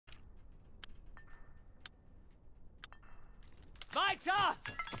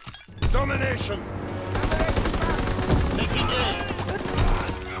Domination! Taking aim!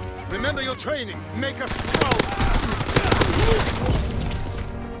 Remember your training. Make us proud!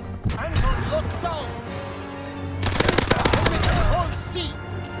 Anton locked down! Enemy control C!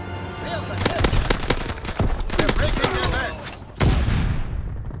 Clear the head! They're breaking the advance!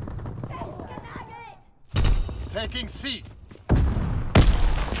 Taking C!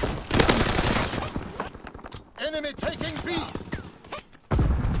 Enemy taking B!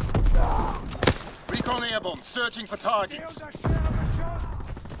 Recon airborne, searching for targets.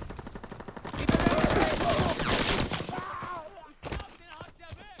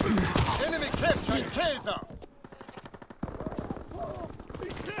 Enemy capturing Kaiser!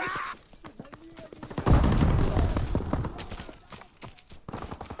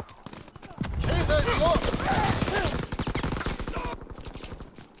 Kaiser is lost!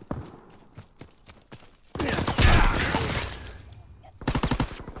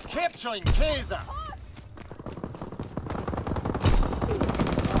 Capturing Kaiser!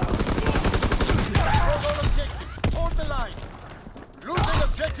 Control all objectives. Hold the line. Losing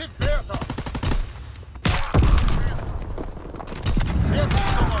objective Bertha. Bertha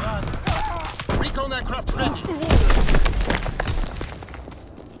is overrun. Recon aircraft ready.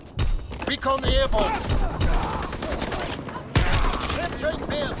 Recon airborne. Capturing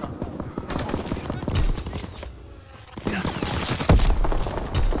Bertha.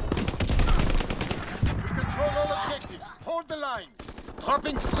 Hold the line.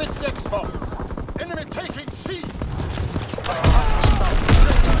 Dropping Fritz X-bomb. Enemy taking C.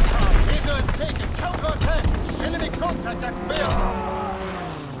 Leader is taken. Counter-attack. Enemy contact at Bertha.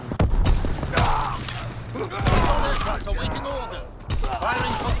 Recon aircraft awaiting orders.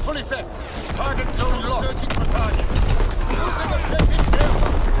 Firing for full effect. Target zone locked. Searching for targets. Losing objective Bertha.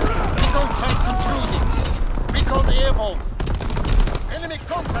 Recon fight concluding. Recon airborne. Enemy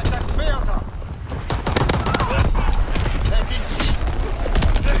contact at Bertha. Taking C.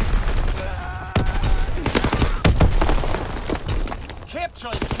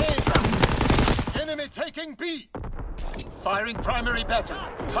 Capturing Kaiser. Enemy taking B. Firing primary battery.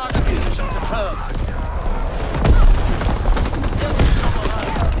 Target position confirmed.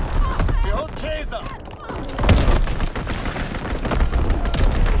 Behold Kaiser.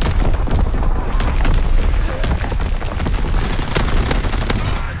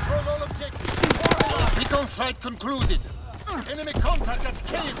 Control all objectives. Recon fight concluded. Enemy contact at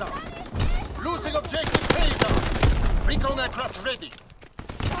Kaiser. Losing objective Kaiser. Recon aircraft ready.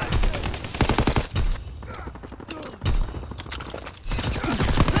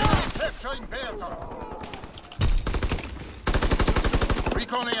 Enemy capturing Bertha.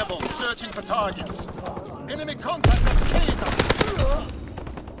 Recon airborne, searching for targets. Enemy contact at Kaiser.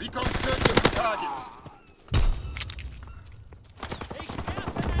 Recon searching for targets.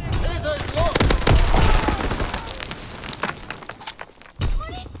 Kaiser is lost.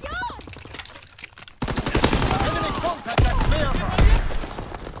 Contact at Bertha!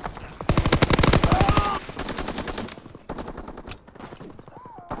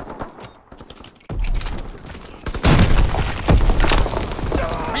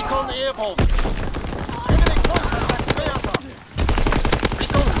 Recon airborne! Enemy contact at Bertha!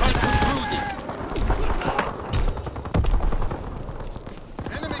 Recon fight concluding!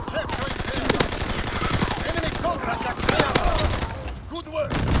 Enemy capturing Bertha! Enemy contact at Bertha! Good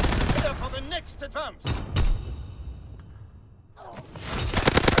work! Prepare for the next advance!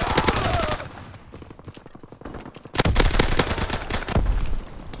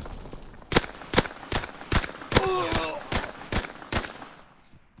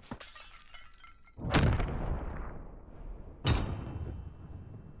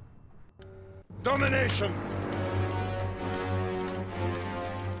 Domination!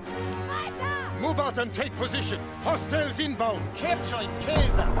 Move out and take position. Hostiles inbound. Capturing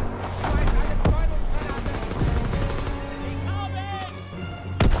Kaiser.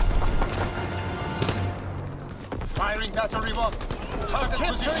 Firing battery 1. Target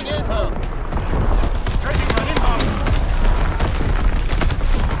position confirmed. Strafing run inbound.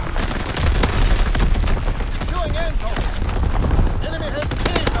 Securing Anton. Enemy has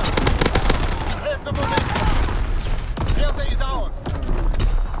Kaiser. We have the momentum. Bertha is ours.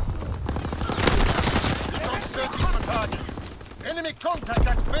 Recon searching for targets. Enemy contact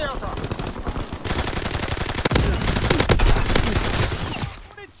at Bertha.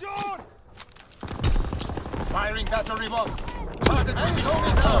 Firing battery 1. Target position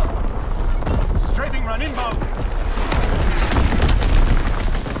is out. Strafing run inbound.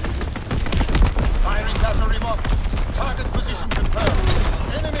 Firing battery 1. Target position confirmed.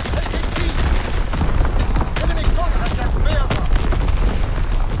 Enemy taking B. Enemy contact at Bertha.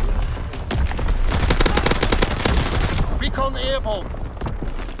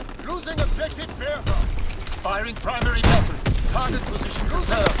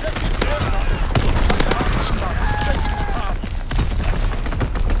 confirmed. Striking the target.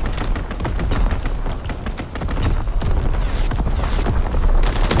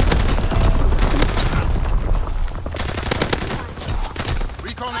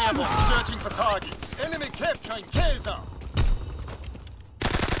 Recon airborne, searching for targets. Enemy capturing Kaiser.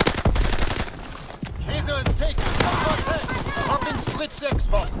 Kaiser is taken. Popping Fritz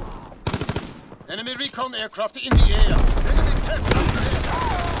Expo. Enemy recon aircraft in the air. Enemy capturing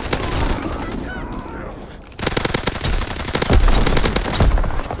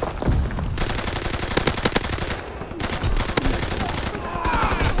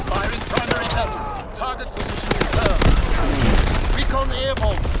firing primary head. Target position confirmed. Recon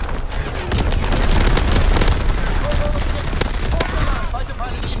airborne. Fighter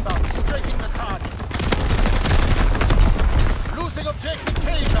pilot inbound, strafing the target. Losing objective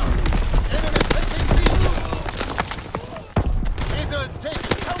Kaiser. Enemy taking B. Kaiser is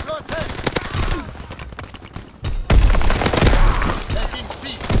taken. Counter-attack. Taking C.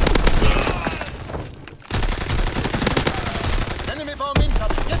 Enemy bomb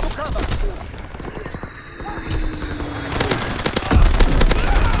incoming. Get to cover.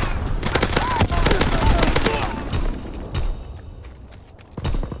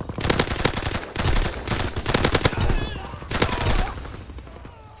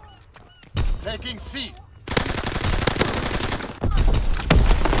 Taking C.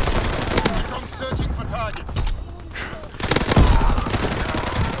 Recon searching for targets.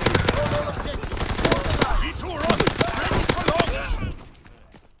 All objectives. V2 run. Ready for launch.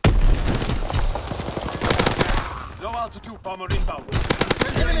 Low altitude bomber inbound.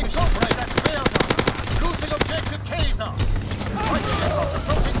 Enemy shot right at rear. Losing objective Kaiser. Fighting aircraft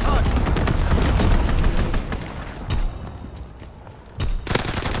approaching target.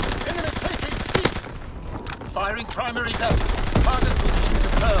 Firing primary depth. Target position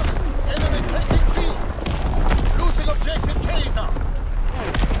confirmed. Enemy taking B. Losing objective Kaiser.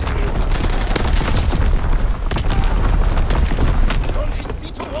 Launching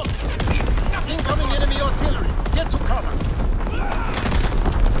V2-1. Incoming enemy artillery. Get to cover.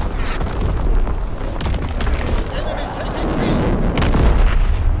 Enemy taking B.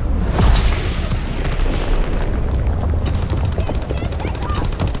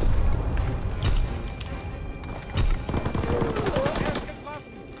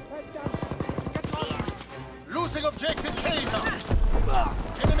 Losing objective Kaiser.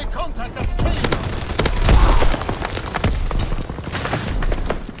 Enemy contact at Kaiser.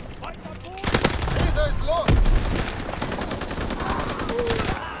 Kaiser is lost.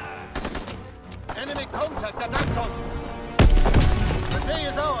 Enemy contact at Anton. The day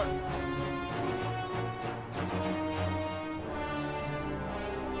is ours.